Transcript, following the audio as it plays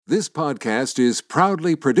This podcast is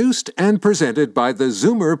proudly produced and presented by the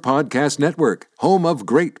Zoomer Podcast Network, home of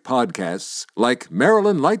great podcasts like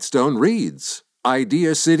Marilyn Lightstone Reads,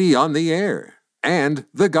 Idea City on the Air, and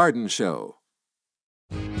The Garden Show.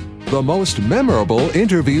 The most memorable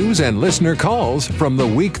interviews and listener calls from the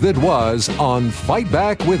week that was on Fight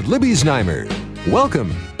Back with Libby Znaimer.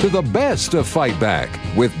 Welcome to the best of Fight Back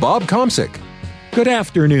with Bob Komsic. Good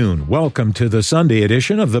afternoon. Welcome to the Sunday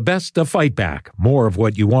edition of the Best of Fight Back. More of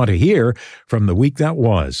what you want to hear from the week that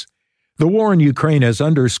was. The war in Ukraine has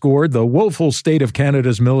underscored the woeful state of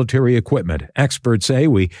Canada's military equipment. Experts say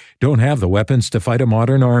we don't have the weapons to fight a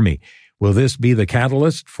modern army. Will this be the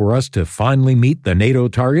catalyst for us to finally meet the NATO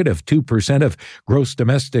target of 2% of gross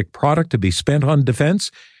domestic product to be spent on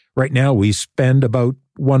defense? Right now, we spend about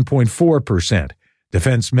 1.4%.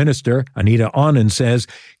 Defense Minister Anita Anand says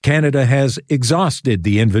Canada has exhausted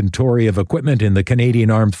the inventory of equipment in the Canadian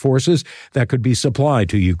Armed Forces that could be supplied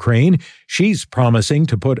to Ukraine. She's promising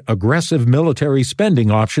to put aggressive military spending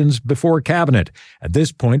options before Cabinet. At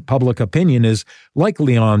this point, public opinion is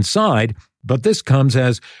likely on side, but this comes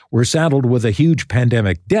as we're saddled with a huge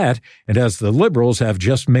pandemic debt and as the Liberals have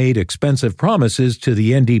just made expensive promises to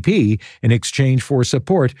the NDP in exchange for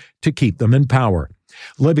support to keep them in power.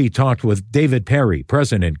 Libby talked with David Perry,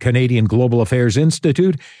 President, Canadian Global Affairs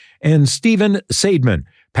Institute, and Stephen Saideman,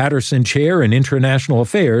 Patterson Chair in International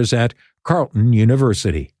Affairs at Carleton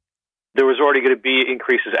University. There was already going to be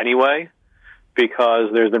increases anyway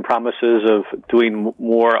because there's been promises of doing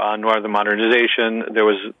more on northern modernization. There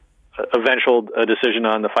was eventual decision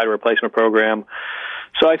on the fighter replacement program.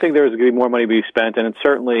 So I think there was going to be more money to be spent, and it's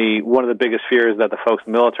certainly one of the biggest fears that the folks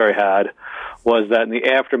in the military had was that in the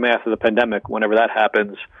aftermath of the pandemic, whenever that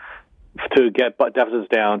happens, to get deficits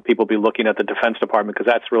down, people will be looking at the Defense Department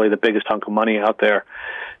because that's really the biggest hunk of money out there.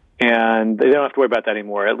 And they don't have to worry about that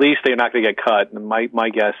anymore. At least they're not going to get cut. And my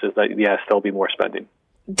guess is that, yes, there'll be more spending.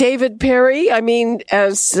 David Perry, I mean,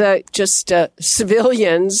 as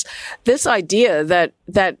civilians, this idea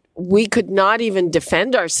that we could not even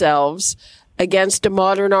defend ourselves against a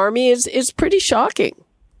modern army is pretty shocking.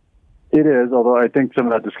 It is, although I think some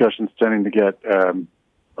of that discussion is tending to get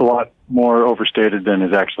a lot more overstated than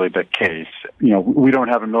is actually the case. You know, we don't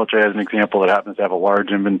have a military, as an example, that happens to have a large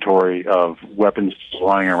inventory of weapons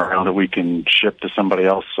lying around that we can ship to somebody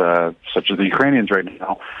else, such as the Ukrainians right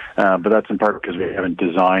now. But that's in part because we haven't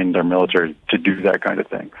designed our military to do that kind of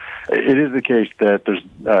thing. It is the case that there's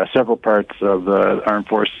several parts of the armed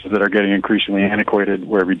forces that are getting increasingly antiquated,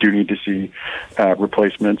 where we do need to see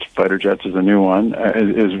replacements. Fighter jets is a new one,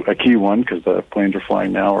 is a key one, because the planes we're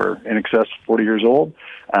flying now are in excess of 40 years old.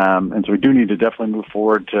 And so we do need to definitely move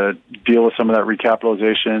forward to deal with some of that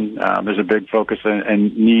recapitalization. There's a big focus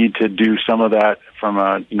and need to do some of that from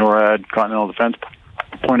a NORAD Continental Defense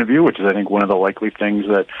point of view, which is, I think, one of the likely things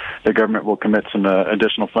that the government will commit some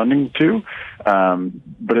additional funding to.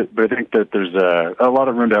 But I think that there's a lot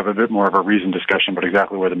of room to have a bit more of a reasoned discussion about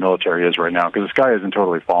exactly where the military is right now, because the sky isn't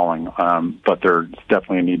totally falling, but there's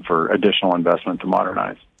definitely a need for additional investment to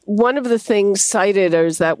modernize. One of the things cited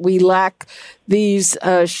is that we lack these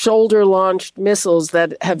shoulder-launched missiles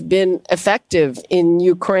that have been effective in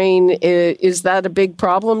Ukraine. Is that a big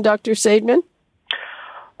problem, Dr. Saideman?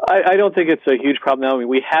 I don't think it's a huge problem now. I mean,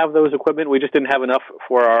 we have those equipment. We just didn't have enough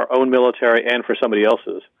for our own military and for somebody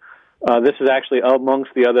else's. This is actually amongst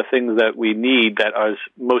the other things that we need that are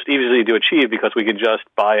most easily to achieve because we can just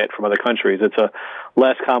buy it from other countries. It's a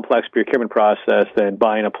less complex procurement process than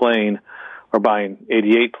buying a plane or buying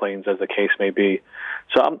 88 planes, as the case may be.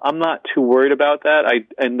 So I'm not too worried about that.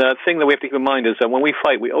 And the thing that we have to keep in mind is that when we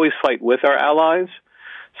fight, we always fight with our allies.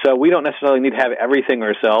 So we don't necessarily need to have everything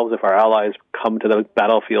ourselves if our allies come to the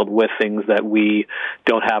battlefield with things that we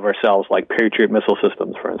don't have ourselves, like Patriot missile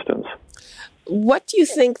systems, for instance. What do you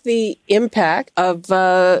think the impact of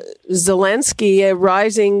Zelensky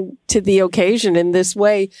rising to the occasion in this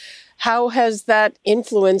way, how has that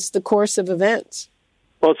influenced the course of events?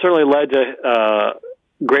 Well, it certainly led to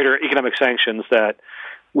greater economic sanctions. That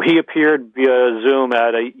he appeared via Zoom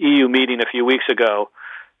at an EU meeting a few weeks ago,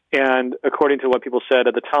 and according to what people said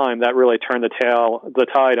at the time, that really turned the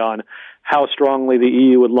tide on how strongly the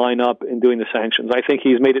EU would line up in doing the sanctions. I think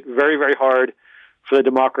he's made it very, very hard for the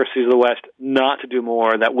democracies of the West not to do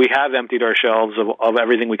more, that we have emptied our shelves of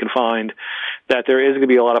everything we can find, that there is going to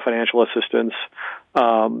be a lot of financial assistance,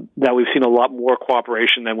 that we've seen a lot more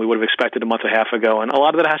cooperation than we would have expected a month and a half ago. And a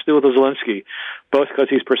lot of that has to do with Zelensky, both because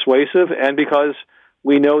he's persuasive and because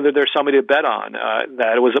we know that there's somebody to bet on,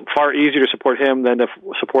 that it was far easier to support him than to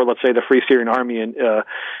support, let's say, the Free Syrian Army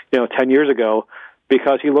 10 years ago,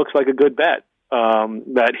 because he looks like a good bet.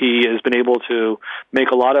 that he has been able to make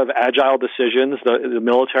a lot of agile decisions. The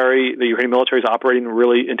Ukrainian military is operating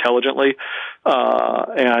really intelligently,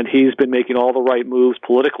 and he's been making all the right moves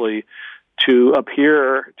politically to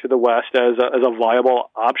appear to the West as a viable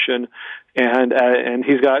option, and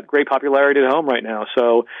he's got great popularity at home right now.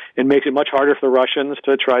 So it makes it much harder for the Russians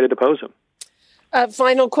to try to depose him.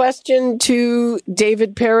 Final question to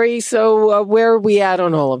David Perry. So where are we at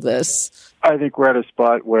on all of this? I think we're at a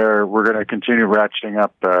spot where we're going to continue ratcheting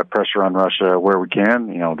up pressure on Russia where we can.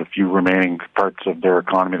 The few remaining parts of their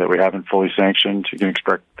economy that we haven't fully sanctioned, you can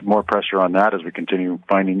expect more pressure on that as we continue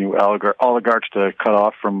finding new oligarchs to cut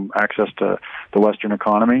off from access to the Western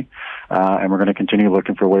economy. And we're going to continue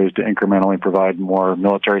looking for ways to incrementally provide more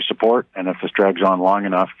military support. And if this drags on long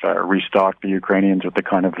enough, restock the Ukrainians with the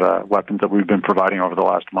kind of weapons that we've been providing over the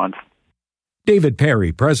last month. David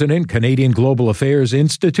Perry, President, Canadian Global Affairs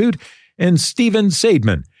Institute, and Stephen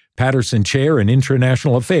Saideman, Patterson Chair in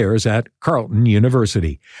International Affairs at Carleton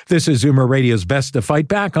University. This is Zoomer Radio's Best to Fight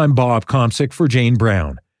Back. I'm Bob Komsic for Jane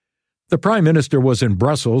Brown. The Prime Minister was in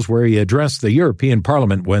Brussels, where he addressed the European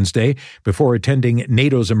Parliament Wednesday before attending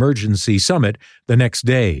NATO's emergency summit the next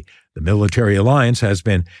day. The military alliance has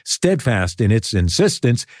been steadfast in its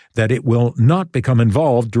insistence that it will not become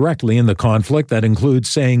involved directly in the conflict that includes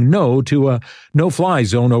saying no to a no-fly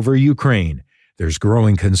zone over Ukraine. There's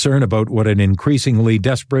growing concern about what an increasingly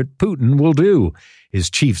desperate Putin will do. His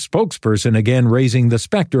chief spokesperson again raising the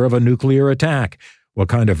specter of a nuclear attack. What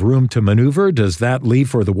kind of room to maneuver does that leave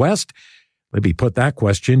for the West? Let me put that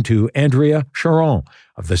question to Andrea Charron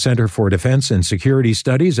of the Center for Defense and Security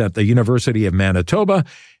Studies at the University of Manitoba,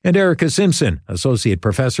 and Erika Simpson, Associate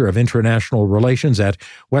Professor of International Relations at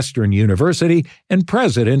Western University and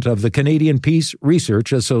President of the Canadian Peace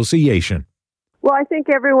Research Association. Well, I think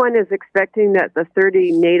everyone is expecting that the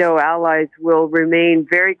 30 NATO allies will remain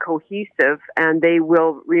very cohesive and they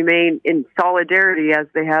will remain in solidarity as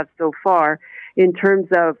they have so far in terms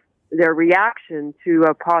of their reaction to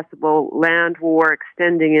a possible land war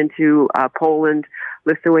extending into Poland,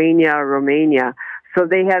 Lithuania, Romania. So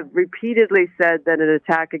they have repeatedly said that an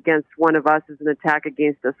attack against one of us is an attack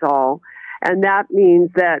against us all. And that means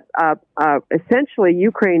that essentially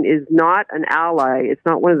Ukraine is not an ally. It's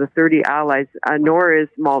not one of the 30 allies, nor is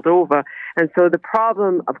Moldova. And so the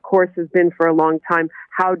problem, of course, has been for a long time,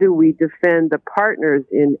 how do we defend the partners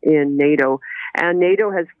in NATO? And NATO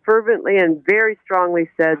has fervently and very strongly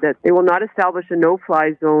said that they will not establish a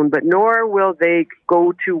no-fly zone, but nor will they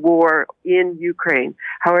go to war in Ukraine.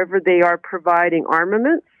 However, they are providing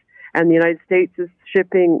armaments, and the United States is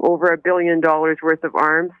shipping over $1 billion worth of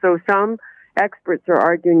arms. So some experts are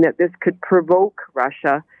arguing that this could provoke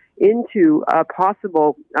Russia into a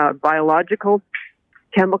possible biological,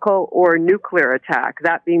 chemical, or nuclear attack,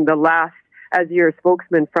 that being the last, as your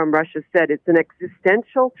spokesman from Russia said, it's an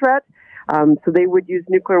existential threat. So they would use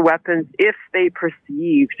nuclear weapons if they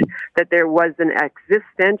perceived that there was an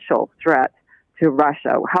existential threat to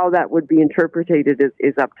Russia. How that would be interpreted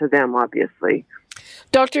is up to them, obviously.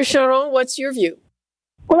 Dr. Charron, what's your view?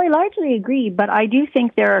 Well, I largely agree, but I do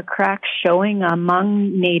think there are cracks showing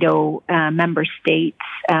among NATO member states.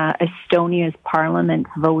 Estonia's parliament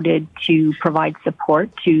voted to provide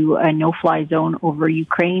support to a no-fly zone over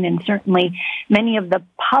Ukraine, and certainly many of the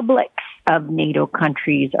publics of NATO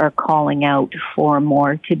countries are calling out for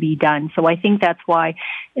more to be done. So I think that's why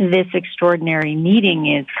this extraordinary meeting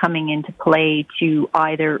is coming into play to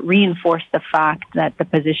either reinforce the fact that the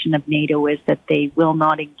position of NATO is that they will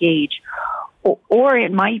not engage, or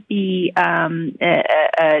it might be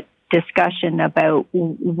a discussion about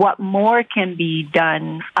what more can be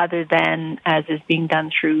done other than as is being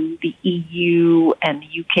done through the EU and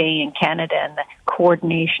the UK and Canada and the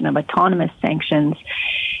coordination of autonomous sanctions.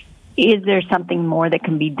 Is there something more that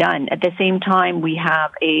can be done? At the same time, we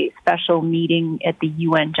have a special meeting at the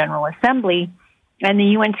UN General Assembly, and the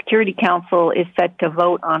UN Security Council is set to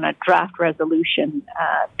vote on a draft resolution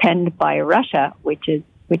penned by Russia, which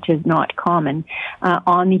is not common,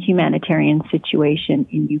 on the humanitarian situation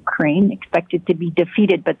in Ukraine, expected to be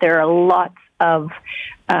defeated. But there are lots of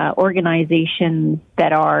organizations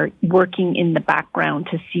that are working in the background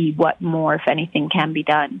to see what more, if anything, can be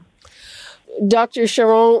done. Dr.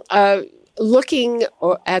 Charron, looking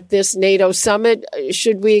at this NATO summit,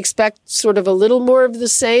 should we expect sort of a little more of the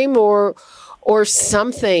same or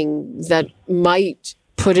something that might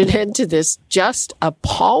put an end to this just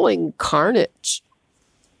appalling carnage?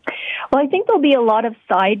 Well, I think there'll be a lot of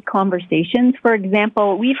side conversations. For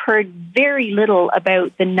example, we've heard very little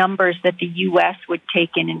about the numbers that the U.S. would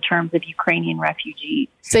take in terms of Ukrainian refugees.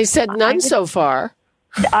 They said none so far.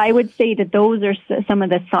 I would say that those are some of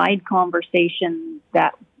the side conversations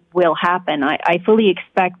that will happen. I fully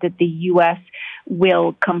expect that the U.S.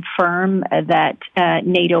 will confirm that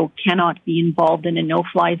NATO cannot be involved in a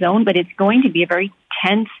no-fly zone, but it's going to be a very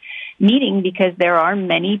tense meeting because there are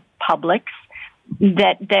many publics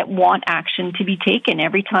that want action to be taken.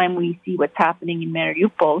 Every time we see what's happening in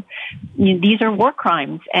Mariupol, these are war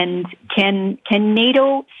crimes. And can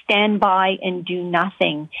NATO stand by and do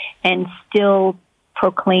nothing and still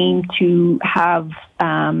proclaim to have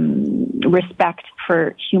respect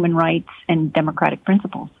for human rights and democratic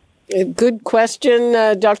principles? Good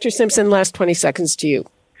question. Dr. Simpson, last 20 seconds to you.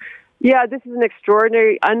 Yeah, this is an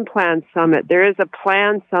extraordinary unplanned summit. There is a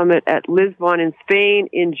planned summit at Lisbon in Spain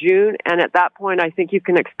in June, and at that point, I think you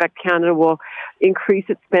can expect Canada will increase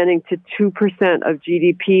its spending to 2% of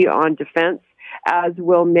GDP on defense, as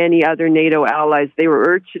will many other NATO allies. They were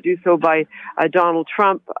urged to do so by Donald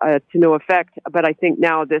Trump to no effect, but I think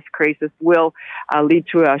now this crisis will lead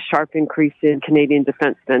to a sharp increase in Canadian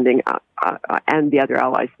defense spending and the other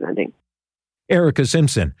allies' spending. Erika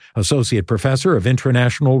Simpson, Associate Professor of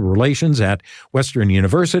International Relations at Western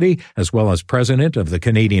University, as well as President of the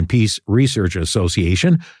Canadian Peace Research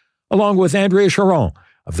Association, along with Andrea Charron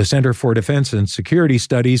of the Centre for Defence and Security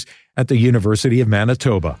Studies at the University of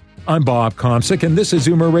Manitoba. I'm Bob Komsic, and this is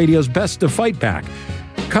Zoomer Radio's Best of Fight Back.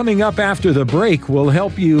 Coming up after the break, we'll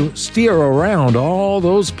help you steer around all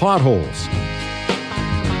those potholes.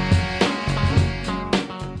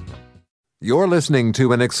 You're listening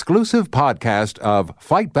to an exclusive podcast of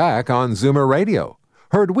Fight Back on Zoomer Radio.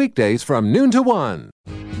 Heard weekdays from noon to 1.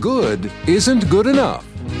 Good isn't good enough.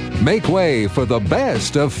 Make way for the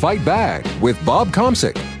best of Fight Back with Bob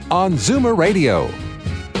Komsic on Zoomer Radio.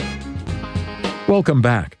 Welcome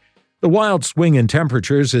back. The wild swing in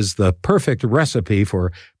temperatures is the perfect recipe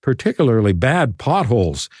for particularly bad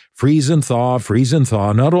potholes. Freeze and thaw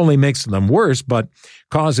not only makes them worse, but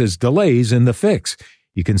causes delays in the fix.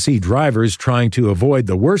 You can see drivers trying to avoid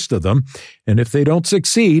the worst of them, and if they don't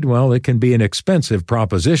succeed, well, it can be an expensive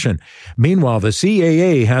proposition. Meanwhile, the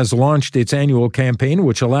CAA has launched its annual campaign,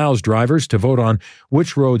 which allows drivers to vote on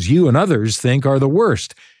which roads you and others think are the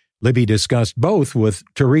worst. Libby discussed both with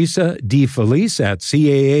Teresa de Felice at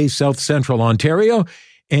CAA South Central Ontario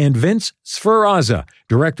and Vince Sferrazza,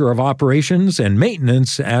 Director of Operations and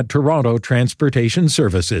Maintenance at Toronto Transportation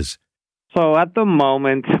Services. So at the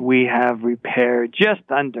moment, we have repaired just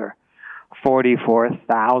under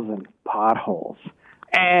 44,000 potholes.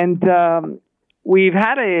 And we've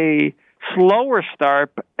had a slower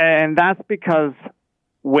start, and that's because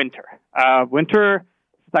winter. Winter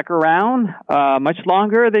stuck around much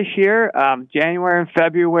longer this year. January and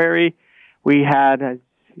February, we had, as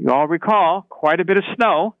you all recall, quite a bit of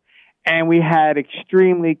snow, and we had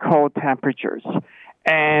extremely cold temperatures.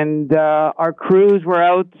 And our crews were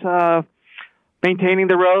out maintaining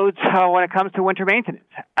the roads when it comes to winter maintenance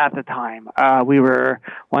at the time. We were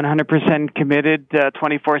 100% committed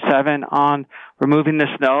 24/7 on removing the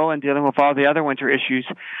snow and dealing with all the other winter issues.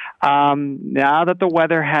 Now that the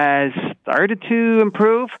weather has started to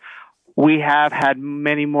improve, we have had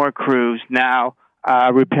many more crews now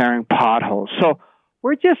repairing potholes. So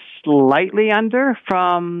we're just slightly under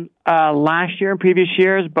from last year and previous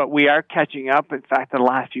years, but we are catching up. In fact, the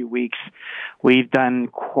last few weeks, we've done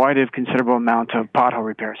quite a considerable amount of pothole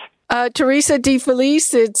repairs. Teresa de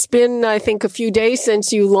Felice, it's been, I think, a few days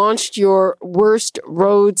since you launched your Worst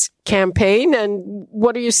Roads campaign. And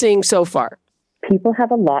what are you seeing so far? People have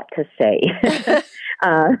a lot to say.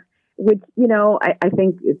 Which, I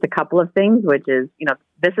think it's a couple of things, which is,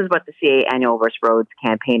 this is what the CA Annual Worst Roads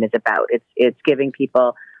campaign is about. It's giving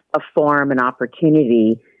people a forum, an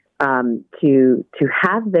opportunity to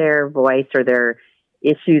have their voice or their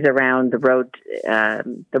issues around the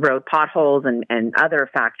road potholes and other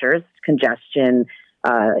factors, congestion,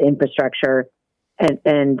 infrastructure,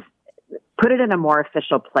 and put it in a more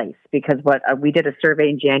official place. Because what we did a survey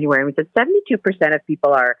in January, and we said 72% of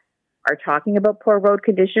people are talking about poor road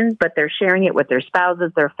conditions, but they're sharing it with their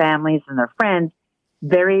spouses, their families, and their friends.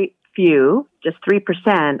 Very few, just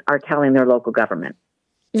 3%, are telling their local government.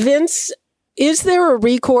 Vince, is there a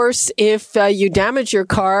recourse if you damage your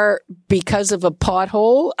car because of a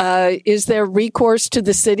pothole? Is there recourse to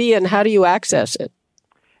the city, and how do you access it?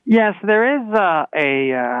 Yes, there is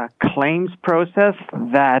a claims process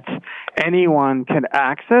that anyone can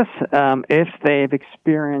access if they've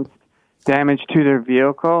experienced damage to their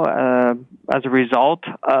vehicle as a result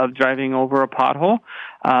of driving over a pothole.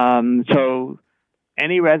 So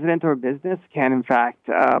any resident or business can, in fact,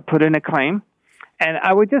 put in a claim. And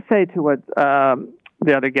I would just say to what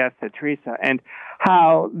the other guest said, Teresa, and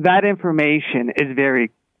how that information is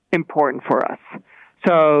very important for us.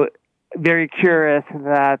 So very curious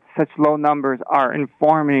that such low numbers are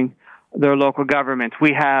informing their local government.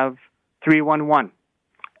 We have 311,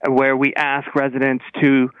 where we ask residents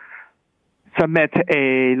to submit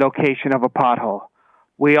a location of a pothole.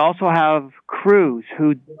 We also have crews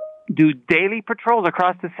who do daily patrols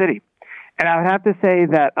across the city. And I would have to say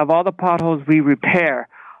that of all the potholes we repair,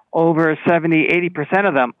 over 70-80%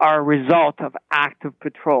 of them are a result of active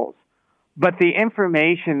patrols. But the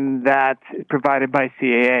information that is provided by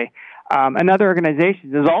CAA and other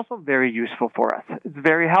organizations is also very useful for us. It's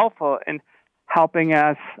very helpful in helping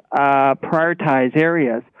us prioritize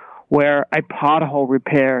areas where a pothole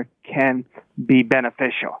repair can be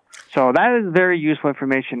beneficial. So that is very useful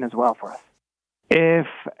information as well for us. If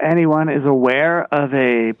anyone is aware of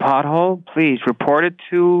a pothole, please report it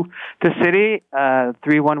to the city,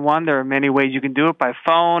 311. There are many ways you can do it, by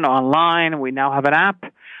phone, online. We now have an app,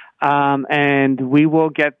 and we will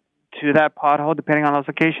get to that pothole, depending on its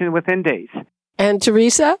location, within days. And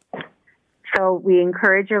Teresa? So we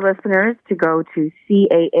encourage your listeners to go to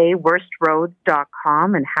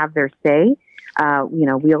caaworstroads.com and have their say.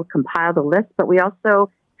 We'll compile the list, but we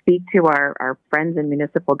also speak to our friends in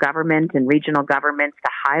municipal government and regional governments to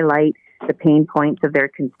highlight the pain points of their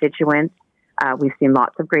constituents. We've seen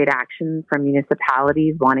lots of great action from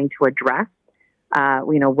municipalities wanting to address,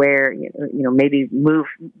 where maybe move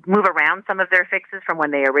around some of their fixes from when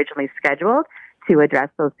they originally scheduled to address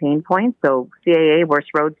those pain points. So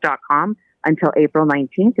caaworstroads.com until April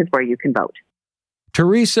 19th is where you can vote.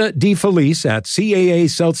 Teresa D. Felice at CAA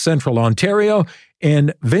South Central Ontario,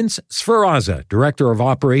 and Vince Sferrazza, Director of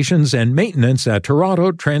Operations and Maintenance at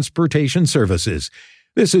Toronto Transportation Services.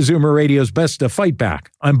 This is Zoomer Radio's Best to Fight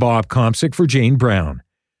Back. I'm Bob Komsic for Jane Brown.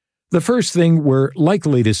 The first thing we're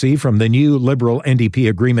likely to see from the new Liberal NDP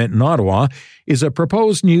agreement in Ottawa is a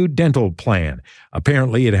proposed new dental plan.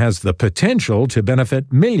 Apparently, it has the potential to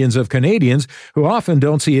benefit millions of Canadians who often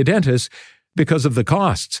don't see a dentist because of the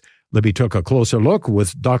costs. Libby took a closer look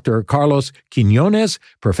with Dr. Carlos Quinonez,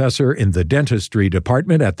 professor in the dentistry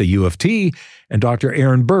department at the U of T, and Dr.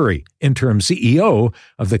 Aaron Burry, interim CEO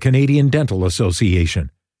of the Canadian Dental Association.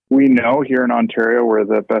 We know here in Ontario, where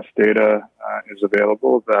the best data is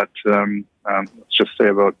available, that let's just say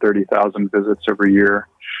about 30,000 visits every year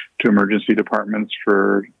to emergency departments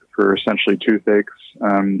for essentially toothaches,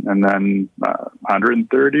 and then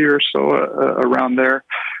 130 or so around there.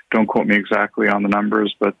 Don't quote me exactly on the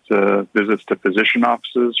numbers, but visits to physician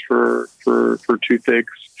offices for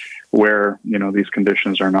toothaches, where these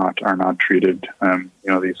conditions are not treated.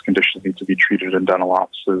 These conditions need to be treated in dental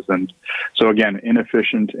offices, and so again,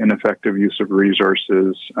 ineffective use of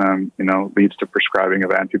resources, leads to prescribing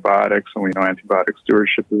of antibiotics, and we know antibiotic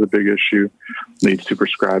stewardship is a big issue. Leads to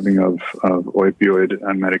prescribing of opioid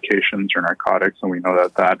medications or narcotics, and we know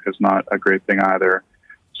that is not a great thing either.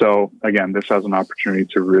 So again, this has an opportunity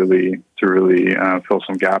to really fill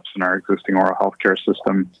some gaps in our existing oral health care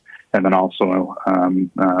system, and then also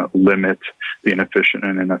limit the inefficient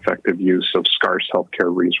and ineffective use of scarce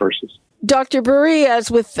healthcare resources. Dr. Burry, as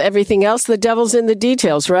with everything else, the devil's in the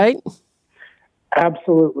details, right?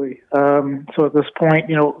 Absolutely. So at this point,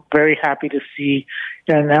 very happy to see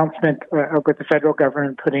an announcement with the federal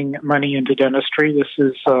government putting money into dentistry. This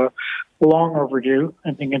is long overdue,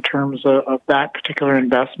 I think, in terms of that particular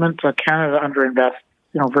investment. Canada underinvests,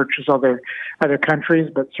 versus other countries,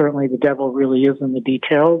 but certainly the devil really is in the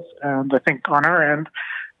details. And I think on our end,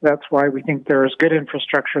 that's why we think there is good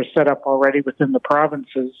infrastructure set up already within the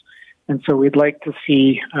provinces. And so we'd like to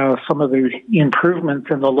see some of the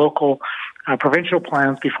improvements in the local provincial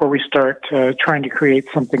plans before we start trying to create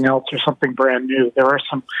something else or something brand new. There are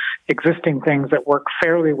some existing things that work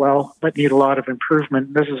fairly well but need a lot of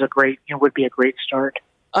improvement. This is would be a great start.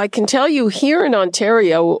 I can tell you here in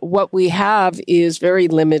Ontario, what we have is very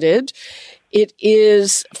limited. It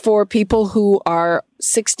is for people who are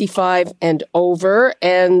 65 and over,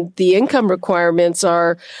 and the income requirements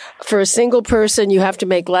are, for a single person, you have to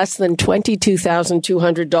make less than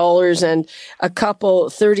 $22,200, and a couple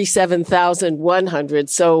 $37,100.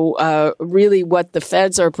 So really what the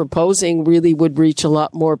feds are proposing really would reach a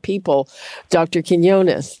lot more people. Dr.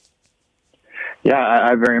 Quinonez. Yeah,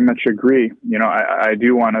 I very much agree. I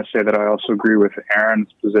do want to say that I also agree with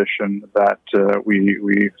Aaron's position that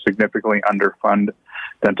we significantly underfund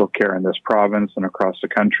dental care in this province and across the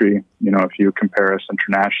country. If you compare us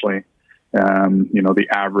internationally, the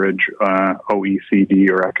average OECD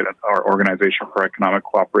or Organization for Economic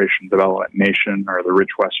Cooperation and Development nation, or the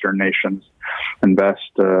rich Western nations, invest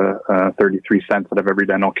 33 cents out of every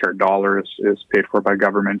dental care dollar is paid for by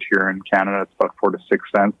government. Here in Canada, it's about 4 to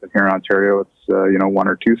 6 cents, and here in Ontario, it's 1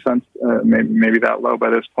 or 2 cents, maybe that low by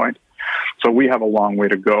this point. So we have a long way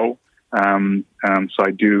to go So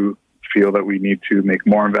I do feel that we need to make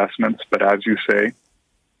more investments. But as you say,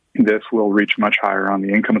 this will reach much higher on the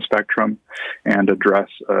income spectrum and address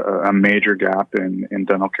a major gap in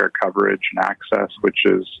dental care coverage and access, which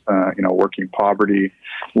is, working poverty,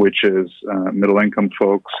 which is middle income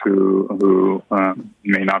folks who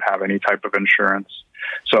may not have any type of insurance.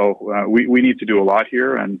 So we need to do a lot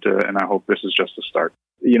here, and I hope this is just a start.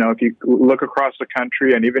 If you look across the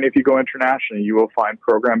country and even if you go internationally, you will find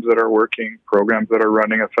programs that are working, programs that are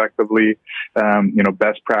running effectively,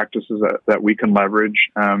 best practices that we can leverage.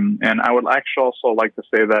 And I would actually also like to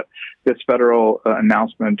say that this federal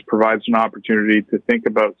announcement provides an opportunity to think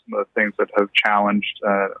about some of the things that have challenged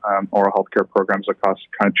oral health care programs across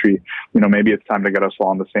the country. Maybe it's time to get us all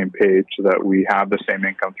on the same page so that we have the same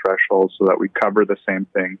income thresholds, so that we cover the same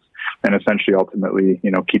things, and essentially, ultimately,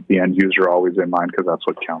 keep the end user always in mind, because that's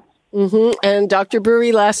what counts. Mm-hmm. And Dr.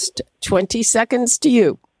 Burry, last 20 seconds to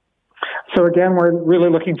you. So again, we're really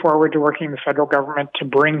looking forward to working with the federal government to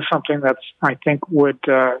bring something that's, I think, would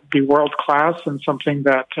be world class and something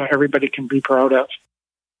that everybody can be proud of.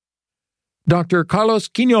 Dr. Carlos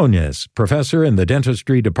Quinonez, professor in the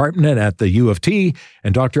dentistry department at the U of T,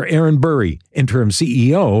 and Dr. Aaron Burry, interim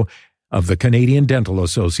CEO of the Canadian Dental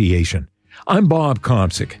Association. I'm Bob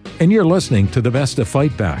Komsic, and you're listening to The Best of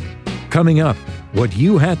Fight Back. Coming up, what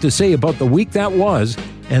you had to say about the week that was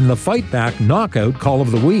and the Fight Back Knockout Call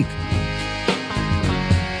of the Week.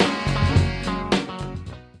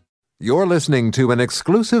 You're listening to an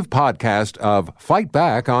exclusive podcast of Fight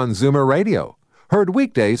Back on Zoomer Radio. Heard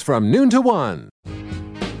weekdays from noon to 1.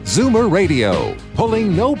 Zoomer Radio,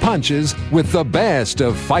 pulling no punches with the best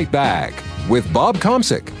of Fight Back with Bob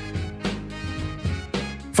Komsic.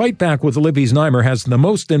 Fight Back with Libby Znaimer has the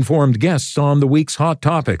most informed guests on the week's hot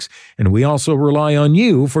topics, and we also rely on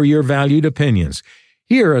you for your valued opinions.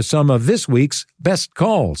 Here are some of this week's best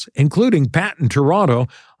calls, including Pat in Toronto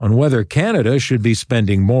on whether Canada should be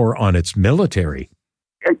spending more on its military.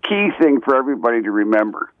 A key thing for everybody to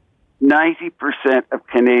remember, 90% of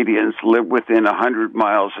Canadians live within 100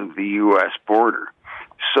 miles of the U.S. border.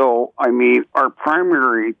 So, our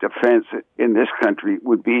primary defense in this country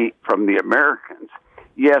would be from the Americans.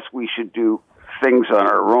 Yes, we should do things on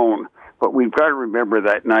our own, but we've got to remember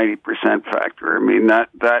that 90% factor.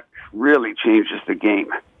 That really changes the game.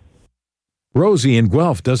 Rosie in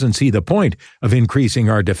Guelph doesn't see the point of increasing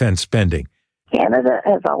our defense spending. Canada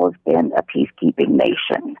has always been a peacekeeping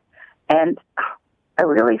nation, and I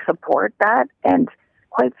really support that. And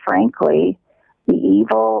quite frankly, the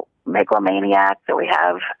evil megalomaniac that we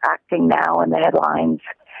have acting now in the headlines,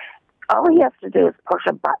 all he has to do is push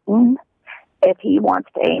a button. If he wants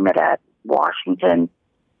to aim it at Washington,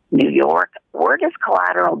 New York, we're just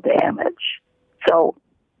collateral damage. So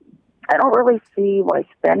I don't really see why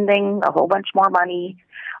spending a whole bunch more money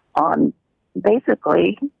on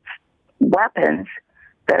basically weapons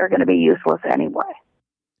that are going to be useless anyway.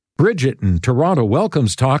 Bridget in Toronto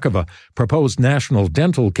welcomes talk of a proposed national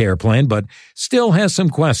dental care plan, but still has some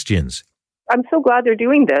questions. I'm so glad they're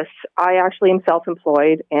doing this. I actually am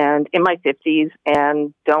self-employed and in my 50s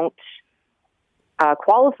and don't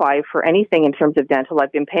qualify for anything in terms of dental.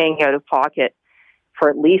 I've been paying out of pocket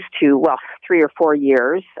for at least 3 or 4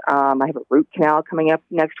 years. I have a root canal coming up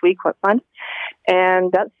next week, what fun,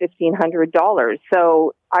 and that's $1,500.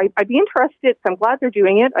 So I'd be interested, so I'm glad they're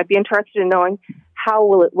doing it. I'd be interested in knowing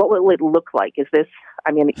what will it look like? Is this,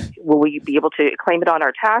 will we be able to claim it on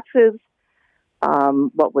our taxes?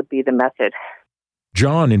 What would be the method?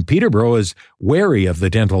 John in Peterborough is wary of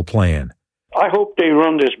the dental plan. I hope they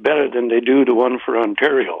run this better than they do the one for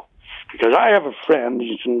Ontario, because I have a friend,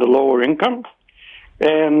 he's in the lower income,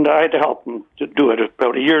 and I had to help him to do it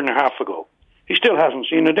about 1.5 years ago. He still hasn't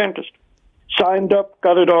seen a dentist. Signed up,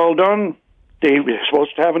 got it all done. They were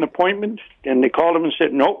supposed to have an appointment, and they called him and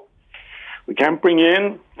said, no, we can't bring you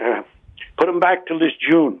in. Put him back till this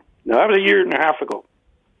June. Now, that was 1.5 years ago.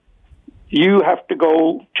 You have to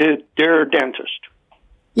go to their dentist.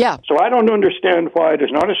 Yeah. So I don't understand why there's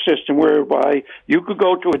not a system whereby you could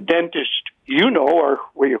go to a dentist, or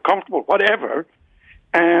where you're comfortable, whatever,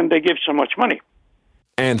 and they give so much money.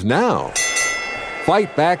 And now,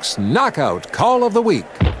 Fight Back's Knockout Call of the Week.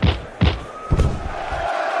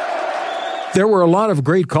 There were a lot of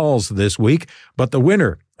great calls this week, but the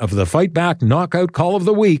winner of the Fight Back Knockout Call of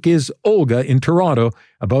the Week is Olga in Toronto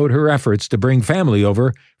about her efforts to bring family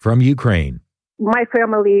over from Ukraine. My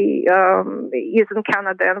family is in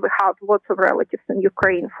Canada, and we have lots of relatives in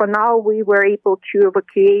Ukraine. For now, we were able to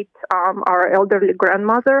evacuate our elderly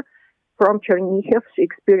grandmother from Chernihiv. She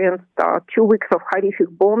experienced 2 weeks of horrific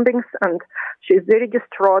bombings, and she's very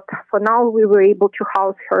distraught. For now, we were able to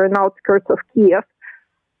house her in outskirts of Kiev.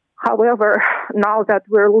 However, now that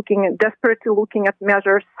we're desperately looking at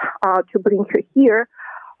measures to bring her here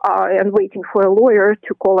and waiting for a lawyer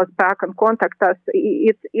to call us back and contact us,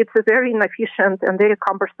 it's a very inefficient and very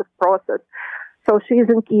cumbersome process. So she's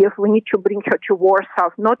in Kiev. We need to bring her to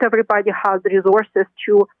Warsaw. Not everybody has resources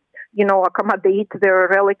to, accommodate their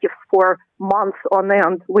relatives for months on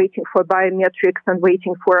end, waiting for biometrics and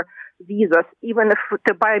waiting for visas. Even if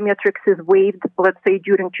the biometrics is waived, let's say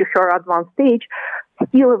during to her advanced stage,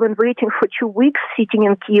 still even waiting for 2 weeks sitting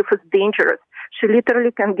in Kiev is dangerous. She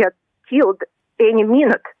literally can get killed any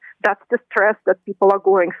minute. That's the stress that people are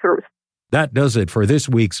going through. That does it for this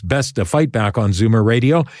week's Best of Fight Back on Zoomer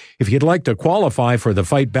Radio. If you'd like to qualify for the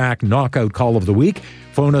Fight Back Knockout Call of the Week,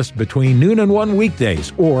 phone us between noon and 1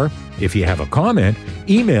 weekdays. Or, if you have a comment,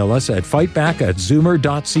 email us at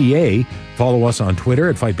fightback@zoomer.ca, follow us on Twitter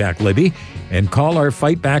at FightbackLibby, and call our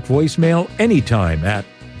Fight Back voicemail anytime at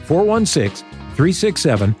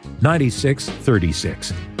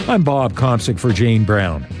 416-367-9636. I'm Bob Komsic for Jane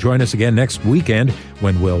Brown. Join us again next weekend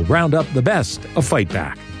when we'll round up the best of Fight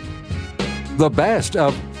Back. The Best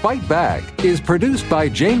of Fight Back is produced by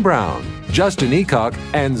Jane Brown, Justin Eacock,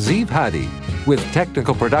 and Zeev Hadi, with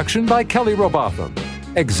technical production by Kelly Robotham.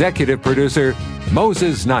 Executive producer,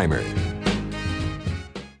 Moses Znaimer.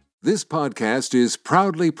 This podcast is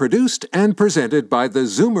proudly produced and presented by the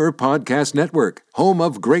Zoomer Podcast Network, home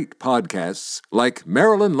of great podcasts like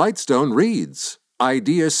Marilyn Lightstone Reads,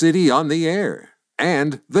 Idea City on the Air,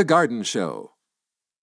 and The Garden Show.